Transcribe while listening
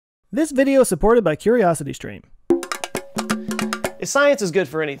This video is supported by CuriosityStream. If science is good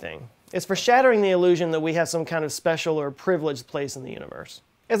for anything, it's for shattering the illusion that we have some kind of special or privileged place in the universe.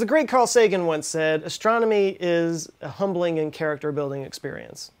 As the great Carl Sagan once said, astronomy is a humbling and character-building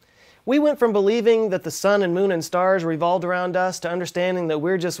experience. We went from believing that the sun and moon and stars revolved around us to understanding that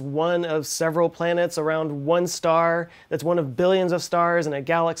we're just one of several planets around one star that's one of billions of stars in a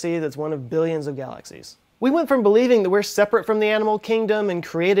galaxy that's one of billions of galaxies. We went from believing that we're separate from the animal kingdom and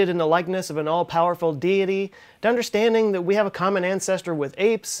created in the likeness of an all-powerful deity to understanding that we have a common ancestor with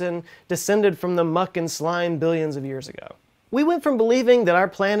apes and descended from the muck and slime billions of years ago. We went from believing that our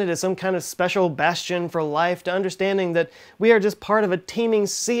planet is some kind of special bastion for life to understanding that we are just part of a teeming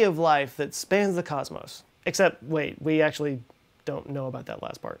sea of life that spans the cosmos. Except, wait, we actually don't know about that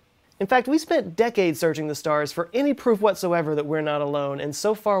last part. In fact, we spent decades searching the stars for any proof whatsoever that we're not alone, and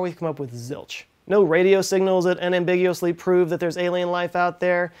so far we've come up with zilch. No radio signals that unambiguously prove that there's alien life out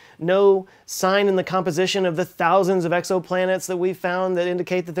there. No sign in the composition of the thousands of exoplanets that we've found that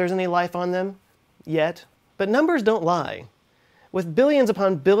indicate that there's any life on them. Yet. But numbers don't lie. With billions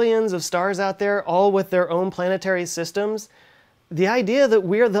upon billions of stars out there, all with their own planetary systems, the idea that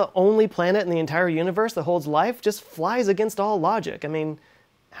we're the only planet in the entire universe that holds life just flies against all logic. I mean,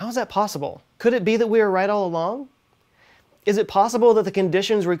 how is that possible? Could it be that we were right all along? Is it possible that the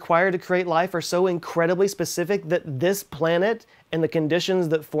conditions required to create life are so incredibly specific that this planet and the conditions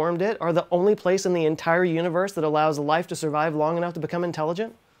that formed it are the only place in the entire universe that allows life to survive long enough to become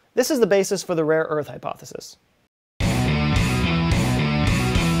intelligent? This is the basis for the rare Earth hypothesis.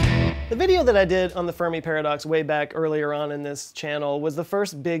 The video that I did on the Fermi Paradox way back earlier on in this channel was the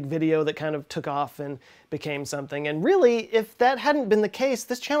first big video that kind of took off and became something. And really, if that hadn't been the case,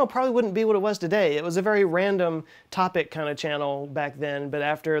 this channel probably wouldn't be what it was today. It was a very random topic kind of channel back then, but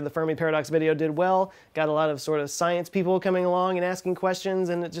after the Fermi Paradox video did well, got a lot of sort of science people coming along and asking questions,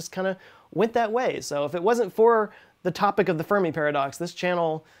 and it just kind of went that way. So if it wasn't for the topic of the Fermi Paradox, this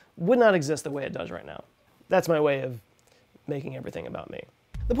channel would not exist the way it does right now. That's my way of making everything about me.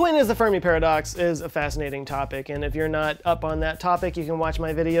 The point is, the Fermi Paradox is a fascinating topic, and if you're not up on that topic, you can watch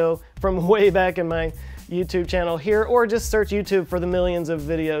my video from way back in my YouTube channel here, or just search YouTube for the millions of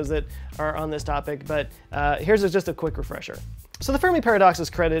videos that are on this topic, but here's just a quick refresher. So the Fermi Paradox is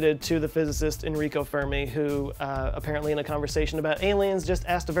credited to the physicist Enrico Fermi, who apparently in a conversation about aliens just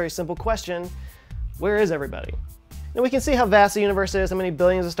asked a very simple question: where is everybody? Now we can see how vast the universe is, how many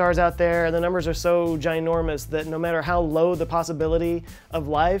billions of stars out there, and the numbers are so ginormous that no matter how low the possibility of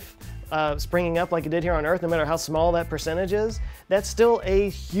life springing up like it did here on Earth, no matter how small that percentage is, that's still a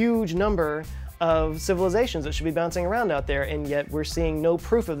huge number of civilizations that should be bouncing around out there, and yet we're seeing no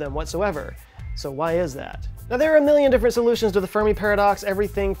proof of them whatsoever. So why is that? Now there are a million different solutions to the Fermi Paradox,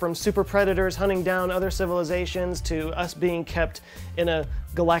 everything from super predators hunting down other civilizations to us being kept in a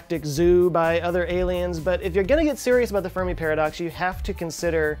galactic zoo by other aliens, but if you're going to get serious about the Fermi Paradox, you have to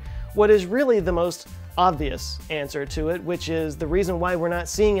consider what is really the most obvious answer to it, which is the reason why we're not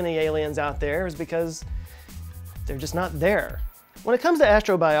seeing any aliens out there is because they're just not there. When it comes to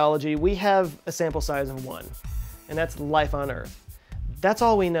astrobiology, we have a sample size of 1, and that's life on Earth. That's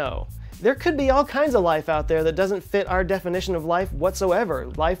all we know. There could be all kinds of life out there that doesn't fit our definition of life whatsoever,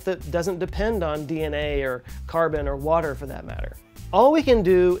 life that doesn't depend on DNA or carbon or water for that matter. All we can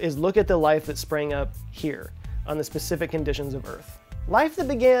do is look at the life that sprang up here, on the specific conditions of Earth. Life that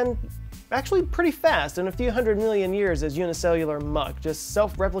began actually pretty fast, in a few hundred million years, as unicellular muck, just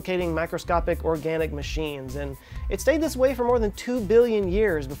self-replicating microscopic organic machines, and it stayed this way for more than 2 billion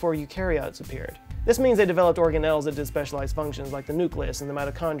years before eukaryotes appeared. This means they developed organelles that did specialized functions like the nucleus and the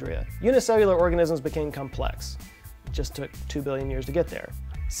mitochondria. Unicellular organisms became complex. It just took 2 billion years to get there.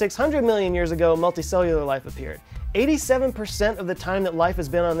 600 million years ago, multicellular life appeared. 87% of the time that life has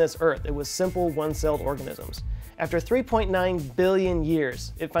been on this Earth, it was simple one-celled organisms. After 3.9 billion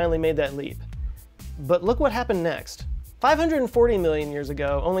years, it finally made that leap. But look what happened next. 540 million years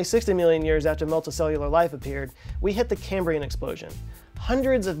ago, only 60 million years after multicellular life appeared, we hit the Cambrian explosion.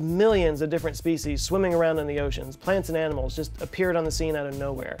 Hundreds of millions of different species swimming around in the oceans, plants and animals, just appeared on the scene out of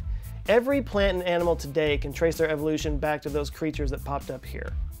nowhere. Every plant and animal today can trace their evolution back to those creatures that popped up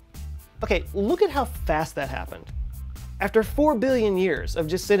here. Okay, look at how fast that happened. After 4 billion years of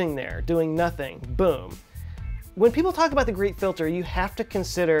just sitting there, doing nothing, boom. When people talk about the Great Filter, you have to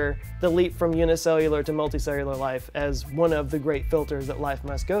consider the leap from unicellular to multicellular life as one of the great filters that life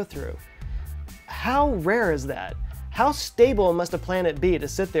must go through. How rare is that? How stable must a planet be to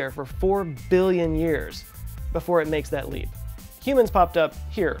sit there for 4 billion years before it makes that leap? Humans popped up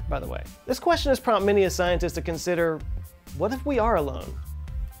here, by the way. This question has prompted many a scientist to consider, what if we are alone?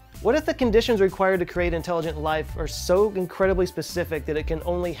 What if the conditions required to create intelligent life are so incredibly specific that it can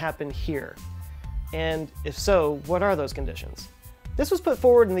only happen here? And if so, what are those conditions? This was put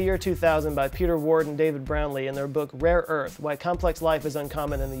forward in the year 2000 by Peter Ward and David Brownlee in their book Rare Earth: Why Complex Life is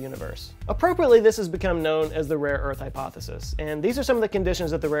Uncommon in the Universe. Appropriately, this has become known as the Rare Earth Hypothesis, and these are some of the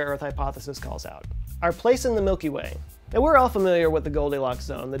conditions that the Rare Earth Hypothesis calls out. Our place in the Milky Way. Now, we're all familiar with the Goldilocks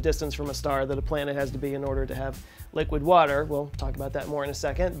Zone, the distance from a star that a planet has to be in order to have liquid water. We'll talk about that more in a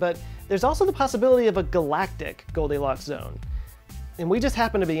second, but there's also the possibility of a galactic Goldilocks Zone, and we just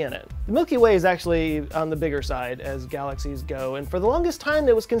happen to be in it. The Milky Way is actually on the bigger side as galaxies go, and for the longest time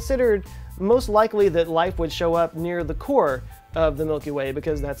it was considered most likely that life would show up near the core of the Milky Way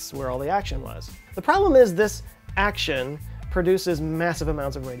because that's where all the action was. The problem is this action produces massive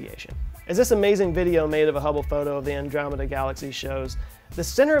amounts of radiation. As this amazing video made of a Hubble photo of the Andromeda Galaxy shows, the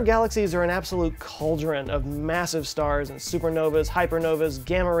center of galaxies are an absolute cauldron of massive stars and supernovas, hypernovas,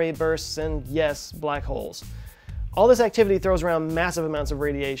 gamma ray bursts, and yes, black holes. All this activity throws around massive amounts of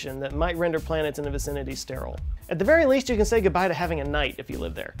radiation that might render planets in the vicinity sterile. At the very least, you can say goodbye to having a night if you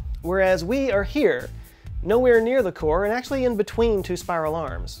live there. Whereas we are here, nowhere near the core, and actually in between two spiral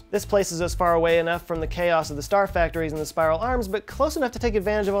arms. This places us far away enough from the chaos of the star factories and the spiral arms, but close enough to take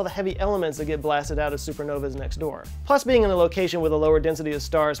advantage of all the heavy elements that get blasted out of supernovas next door. Plus, being in a location with a lower density of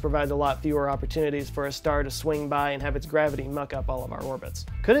stars provides a lot fewer opportunities for a star to swing by and have its gravity muck up all of our orbits.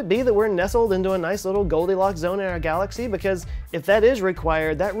 Could it be that we're nestled into a nice little Goldilocks zone in our galaxy? Because if that is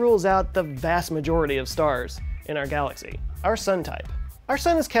required, that rules out the vast majority of stars in our galaxy. Our sun type. Our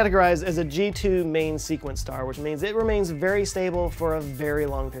sun is categorized as a G2 main sequence star, which means it remains very stable for a very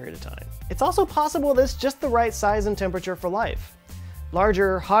long period of time. It's also possible that it's just the right size and temperature for life.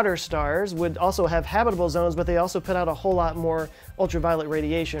 Larger, hotter stars would also have habitable zones, but they also put out a whole lot more ultraviolet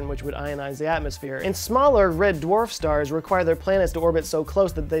radiation, which would ionize the atmosphere. And smaller red dwarf stars require their planets to orbit so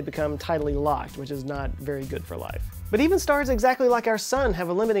close that they become tidally locked, which is not very good for life. But even stars exactly like our sun have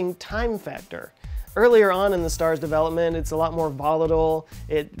a limiting time factor. Earlier on in the star's development, it's a lot more volatile,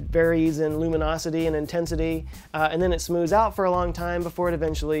 it varies in luminosity and intensity, and then it smooths out for a long time before it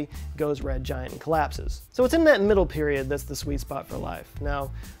eventually goes red giant and collapses. So it's in that middle period that's the sweet spot for life.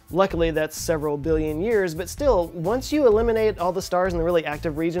 Now, luckily that's several billion years, but still, once you eliminate all the stars in the really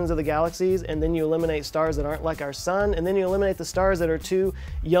active regions of the galaxies, and then you eliminate stars that aren't like our sun, and then you eliminate the stars that are too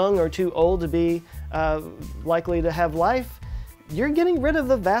young or too old to be likely to have life, you're getting rid of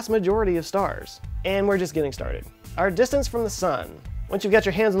the vast majority of stars. And we're just getting started. Our distance from the sun. Once you've got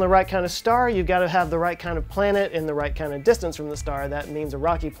your hands on the right kind of star, you've got to have the right kind of planet and the right kind of distance from the star. That means a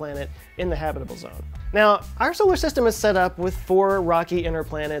rocky planet in the habitable zone. Now, our solar system is set up with 4 rocky inner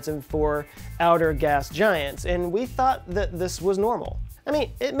planets and 4 outer gas giants, and we thought that this was normal. I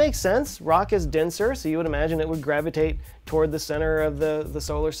mean, it makes sense. Rock is denser, so you would imagine it would gravitate toward the center of the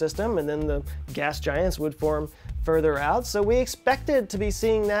solar system, and then the gas giants would form further out. So we expected to be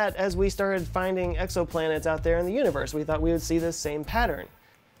seeing that as we started finding exoplanets out there in the universe. We thought we would see this same pattern.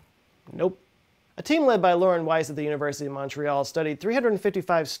 Nope. A team led by Lauren Weiss at the University of Montreal studied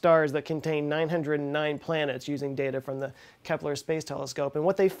 355 stars that contain 909 planets using data from the Kepler Space Telescope. And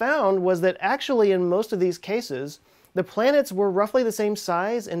what they found was that actually in most of these cases, the planets were roughly the same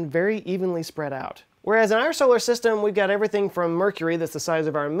size and very evenly spread out. Whereas in our solar system, we've got everything from Mercury, that's the size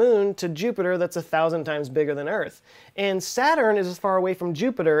of our moon, to Jupiter, that's 1,000 times bigger than Earth. And Saturn is as far away from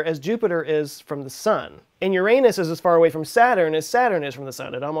Jupiter as Jupiter is from the sun. And Uranus is as far away from Saturn as Saturn is from the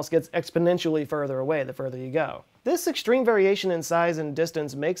sun. It almost gets exponentially further away the further you go. This extreme variation in size and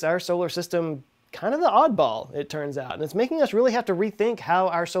distance makes our solar system kind of the oddball, it turns out. And it's making us really have to rethink how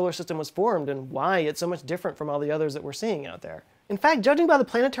our solar system was formed and why it's so much different from all the others that we're seeing out there. In fact, judging by the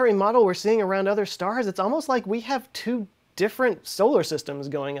planetary model we're seeing around other stars, it's almost like we have 2 different solar systems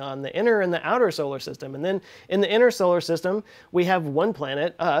going on, the inner and the outer solar system. And then in the inner solar system, we have one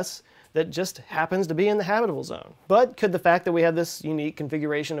planet, us, that just happens to be in the habitable zone. But could the fact that we have this unique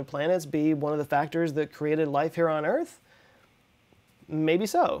configuration of planets be one of the factors that created life here on Earth? Maybe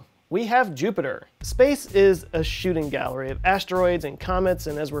so. We have Jupiter. Space is a shooting gallery of asteroids and comets,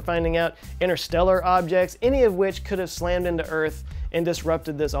 and as we're finding out, interstellar objects, any of which could have slammed into Earth and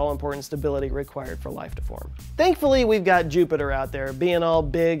disrupted this all-important stability required for life to form. Thankfully, we've got Jupiter out there, being all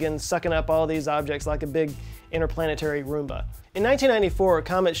big and sucking up all these objects like a big interplanetary Roomba. In 1994,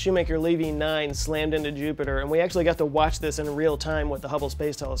 comet Shoemaker-Levy 9 slammed into Jupiter, and we actually got to watch this in real time with the Hubble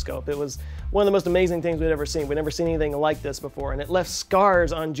Space Telescope. It was one of the most amazing things we'd ever seen. We'd never seen anything like this before, and it left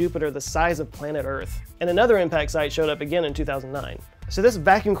scars on Jupiter the size of planet Earth. And another impact site showed up again in 2009. So this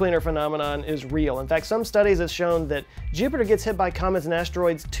vacuum cleaner phenomenon is real. In fact, some studies have shown that Jupiter gets hit by comets and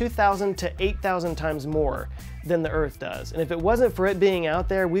asteroids 2,000 to 8,000 times more than the Earth does. And if it wasn't for it being out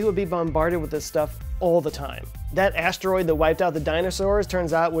there, we would be bombarded with this stuff all the time. That asteroid that wiped out the dinosaurs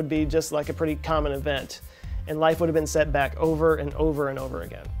turns out would be just like a pretty common event, and life would have been set back over and over and over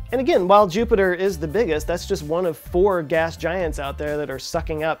again. And again, while Jupiter is the biggest, that's just one of 4 gas giants out there that are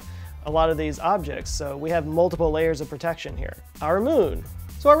sucking up a lot of these objects, so we have multiple layers of protection here. Our moon.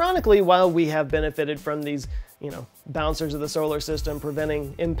 So ironically, while we have benefited from these, bouncers of the solar system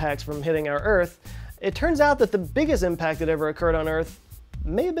preventing impacts from hitting our Earth, it turns out that the biggest impact that ever occurred on Earth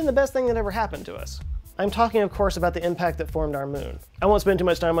may have been the best thing that ever happened to us. I'm talking, of course, about the impact that formed our moon. I won't spend too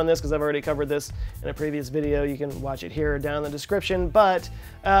much time on this because I've already covered this in a previous video. You can watch it here or down in the description, but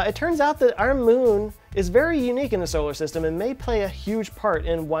it turns out that our moon is very unique in the solar system and may play a huge part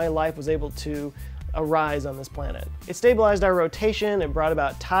in why life was able to arise on this planet. It stabilized our rotation, it brought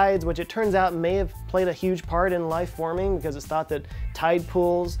about tides, which it turns out may have played a huge part in life forming because it's thought that tide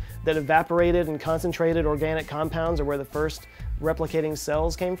pools that evaporated and concentrated organic compounds are where the first replicating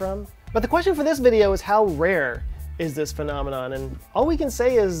cells came from. But the question for this video is, how rare is this phenomenon? And all we can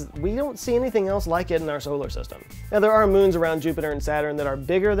say is we don't see anything else like it in our solar system. Now, there are moons around Jupiter and Saturn that are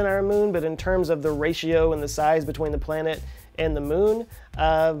bigger than our moon, but in terms of the ratio and the size between the planet and the moon,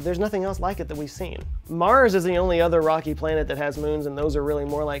 there's nothing else like it that we've seen. Mars is the only other rocky planet that has moons, and those are really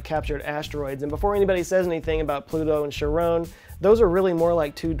more like captured asteroids. And before anybody says anything about Pluto and Charon, those are really more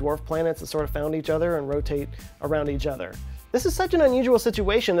like 2 dwarf planets that sort of found each other and rotate around each other. This is such an unusual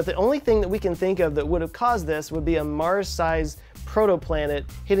situation that the only thing that we can think of that would have caused this would be a Mars-sized protoplanet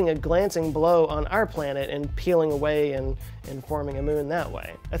hitting a glancing blow on our planet and peeling away and forming a moon that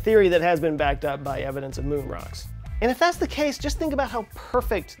way. A theory that has been backed up by evidence of moon rocks. And if that's the case, just think about how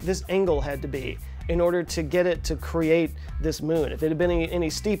perfect this angle had to be in order to get it to create this moon. If it had been any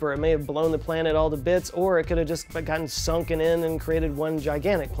steeper, it may have blown the planet all to bits, or it could have just gotten sunken in and created one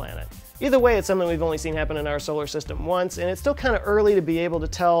gigantic planet. Either way, it's something we've only seen happen in our solar system once, and it's still kind of early to be able to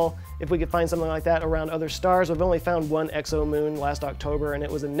tell if we could find something like that around other stars. We've only found one exomoon last October, and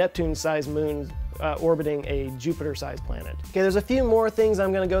it was a Neptune-sized moon orbiting a Jupiter-sized planet. Okay, there's a few more things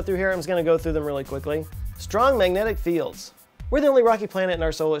I'm going to go through here. I'm just going to go through them really quickly. Strong magnetic fields. We're the only rocky planet in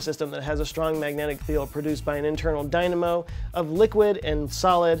our solar system that has a strong magnetic field produced by an internal dynamo of liquid and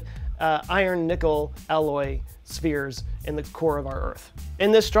solid iron-nickel alloy spheres in the core of our Earth.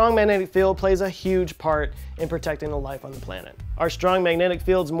 And this strong magnetic field plays a huge part in protecting the life on the planet. Are strong magnetic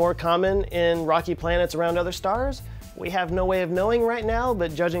fields more common in rocky planets around other stars? We have no way of knowing right now,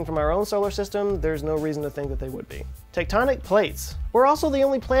 but judging from our own solar system, there's no reason to think that they would be. Tectonic plates. We're also the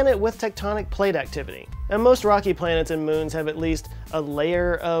only planet with tectonic plate activity. And most rocky planets and moons have at least a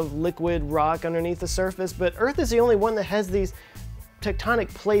layer of liquid rock underneath the surface, but Earth is the only one that has these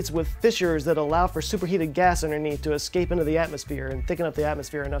tectonic plates with fissures that allow for superheated gas underneath to escape into the atmosphere and thicken up the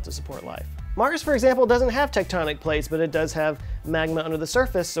atmosphere enough to support life. Mars, for example, doesn't have tectonic plates, but it does have magma under the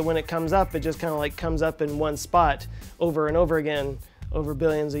surface, so when it comes up, it just kind of like comes up in one spot over and over again over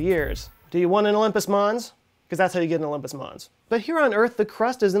billions of years. Do you want an Olympus Mons? Because that's how you get an Olympus Mons. But here on Earth, the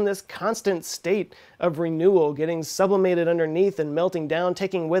crust is in this constant state of renewal, getting sublimated underneath and melting down,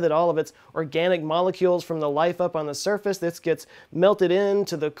 taking with it all of its organic molecules from the life up on the surface. This gets melted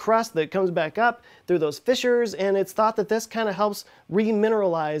into the crust that comes back up through those fissures, and it's thought that this kind of helps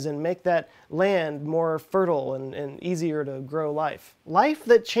remineralize and make that land more fertile and easier to grow life. Life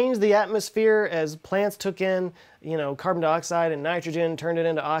that changed the atmosphere as plants took in, carbon dioxide and nitrogen, turned it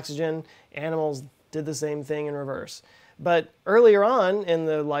into oxygen. Animals did the same thing in reverse. But earlier on in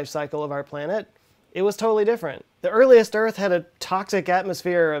the life cycle of our planet, it was totally different. The earliest Earth had a toxic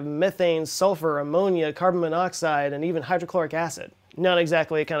atmosphere of methane, sulfur, ammonia, carbon monoxide, and even hydrochloric acid. Not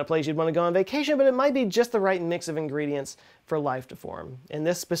exactly a kind of place you'd want to go on vacation, but it might be just the right mix of ingredients for life to form. And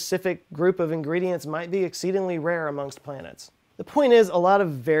this specific group of ingredients might be exceedingly rare amongst planets. The point is, a lot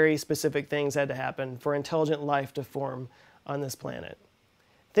of very specific things had to happen for intelligent life to form on this planet.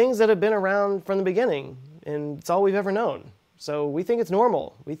 Things that have been around from the beginning, and it's all we've ever known. So we think it's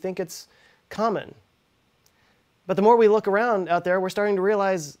normal. We think it's common. But the more we look around out there, we're starting to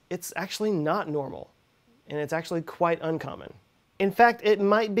realize it's actually not normal, and it's actually quite uncommon. In fact, it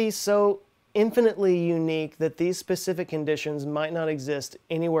might be so infinitely unique that these specific conditions might not exist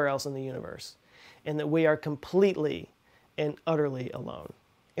anywhere else in the universe, and that we are completely and utterly alone.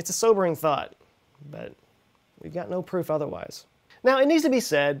 It's a sobering thought, but we've got no proof otherwise. Now, it needs to be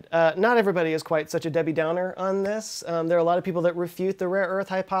said, not everybody is quite such a Debbie Downer on this. There are a lot of people that refute the rare earth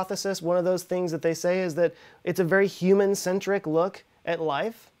hypothesis. One of those things that they say is that it's a very human-centric look at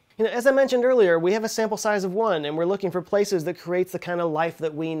life. As I mentioned earlier, we have a sample size of 1, and we're looking for places that creates the kind of life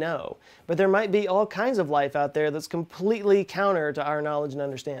that we know. But there might be all kinds of life out there that's completely counter to our knowledge and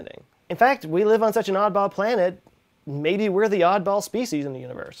understanding. In fact, we live on such an oddball planet, maybe we're the oddball species in the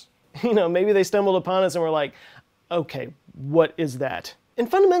universe. Maybe they stumbled upon us and were like, okay, what is that? And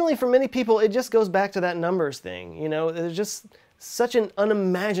fundamentally, for many people, it just goes back to that numbers thing. There's just such an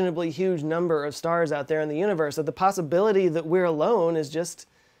unimaginably huge number of stars out there in the universe that the possibility that we're alone is just,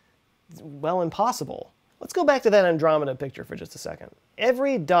 well, impossible. Let's go back to that Andromeda picture for just a second.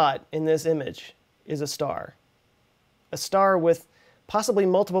 Every dot in this image is a star with possibly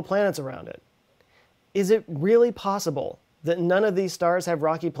multiple planets around it. Is it really possible that none of these stars have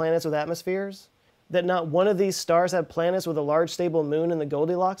rocky planets with atmospheres? That not one of these stars have planets with a large stable moon in the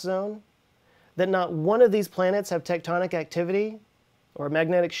Goldilocks zone? That not one of these planets have tectonic activity or a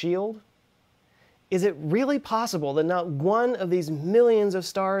magnetic shield? Is it really possible that not one of these millions of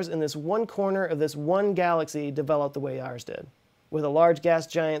stars in this one corner of this one galaxy developed the way ours did, with a large gas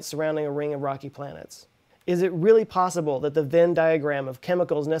giant surrounding a ring of rocky planets? Is it really possible that the Venn diagram of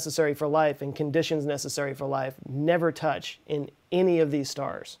chemicals necessary for life and conditions necessary for life never touch in any of these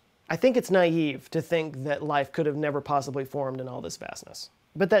stars? I think it's naive to think that life could have never possibly formed in all this vastness.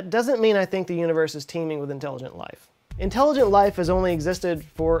 But that doesn't mean I think the universe is teeming with intelligent life. Intelligent life has only existed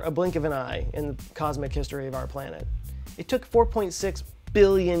for a blink of an eye in the cosmic history of our planet. It took 4.6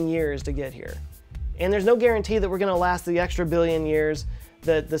 billion years to get here. And there's no guarantee that we're going to last the extra billion years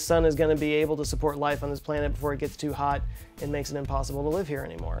that the sun is going to be able to support life on this planet before it gets too hot and makes it impossible to live here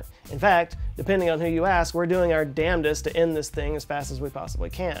anymore. In fact, depending on who you ask, we're doing our damnedest to end this thing as fast as we possibly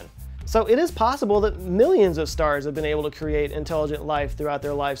can. So it is possible that millions of stars have been able to create intelligent life throughout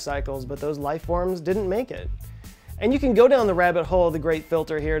their life cycles, but those life forms didn't make it. And you can go down the rabbit hole of the great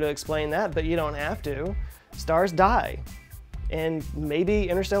filter here to explain that, but you don't have to. Stars die. And maybe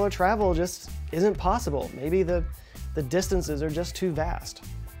interstellar travel just isn't possible. Maybe the distances are just too vast.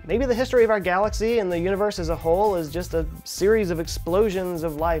 Maybe the history of our galaxy and the universe as a whole is just a series of explosions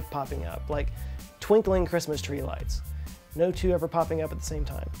of life popping up, like twinkling Christmas tree lights. No two ever popping up at the same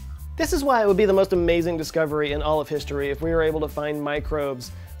time. This is why it would be the most amazing discovery in all of history if we were able to find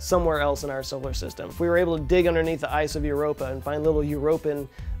microbes somewhere else in our solar system. If we were able to dig underneath the ice of Europa and find little European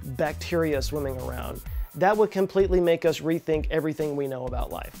bacteria swimming around. That would completely make us rethink everything we know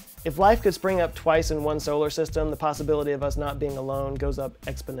about life. If life could spring up twice in one solar system, the possibility of us not being alone goes up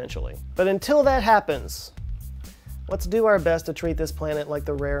exponentially. But until that happens, let's do our best to treat this planet like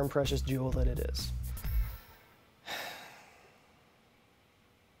the rare and precious jewel that it is.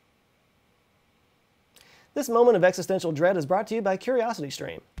 This moment of existential dread is brought to you by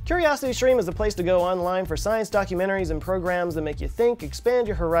CuriosityStream. CuriosityStream is the place to go online for science documentaries and programs that make you think, expand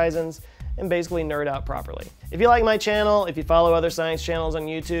your horizons, and basically nerd out properly. If you like my channel, if you follow other science channels on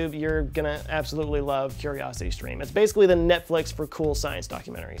YouTube, you're gonna absolutely love CuriosityStream. It's basically the Netflix for cool science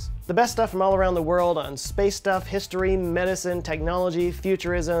documentaries. The best stuff from all around the world on space stuff, history, medicine, technology,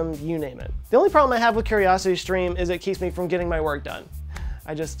 futurism, you name it. The only problem I have with CuriosityStream is it keeps me from getting my work done.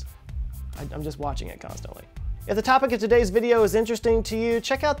 I'm just watching it constantly. If the topic of today's video is interesting to you,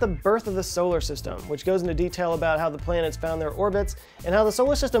 check out the birth of the solar system, which goes into detail about how the planets found their orbits and how the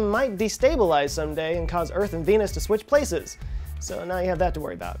solar system might destabilize someday and cause Earth and Venus to switch places. So now you have that to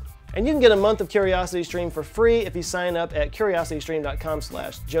worry about. And you can get a month of CuriosityStream for free if you sign up at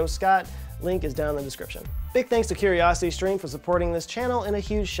curiositystream.com/joescott. Link is down in the description. Big thanks to CuriosityStream for supporting this channel, and a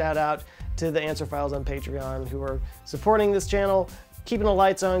huge shout out to the Answer Files on Patreon who are supporting this channel, keeping the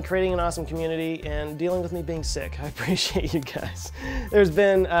lights on, creating an awesome community, and dealing with me being sick. I appreciate you guys. There's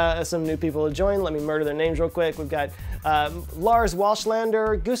been some new people to join. Let me murder their names real quick. We've got Lars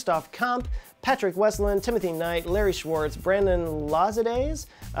Walschlander, Gustav Kamp, Patrick Westland, Timothy Knight, Larry Schwartz, Brandon Lazades,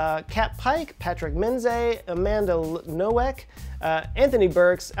 Kat Pike, Patrick Menze, Amanda Nowek, Anthony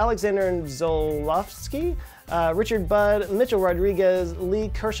Burks, Alexander Zolofsky, Richard Budd, Mitchell Rodriguez, Lee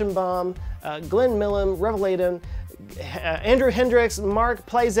Kirschenbaum, Glenn Millam, Reveladen, Andrew Hendricks, Mark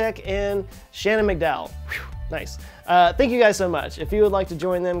Plazek, and Shannon McDowell. Whew, nice. Thank you guys so much. If you would like to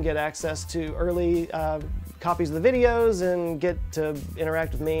join them, get access to early copies of the videos and get to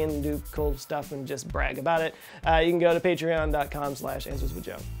interact with me and do cool stuff and just brag about it, you can go to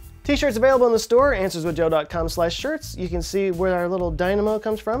patreon.com/answerswithjoe. T-shirts available in the store, answerswithjoe.com/shirts. You can see where our little dynamo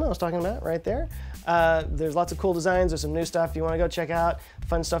comes from I was talking about right there. There's lots of cool designs. There's some new stuff you want to go check out,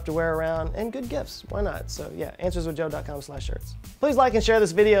 fun stuff to wear around, and good gifts. Why not? So yeah, answerswithjoe.com/shirts. Please like and share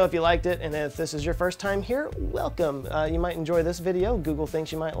this video if you liked it, and if this is your first time here, welcome. You might enjoy this video. Google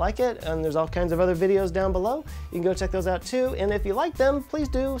thinks you might like it, and there's all kinds of other videos down below. You can go check those out too, and if you like them, please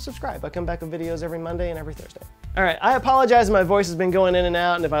do subscribe. I come back with videos every Monday and every Thursday. All right, I apologize if my voice has been going in and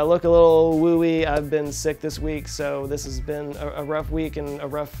out, and if I look a little wooey, I've been sick this week, so this has been a rough week and a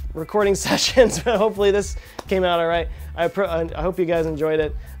rough recording sessions, but hopefully this came out all right. I hope you guys enjoyed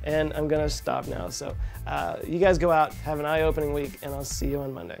it, and I'm gonna stop now. So you guys go out, have an eye-opening week, and I'll see you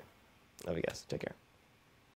on Monday. Love you guys, take care.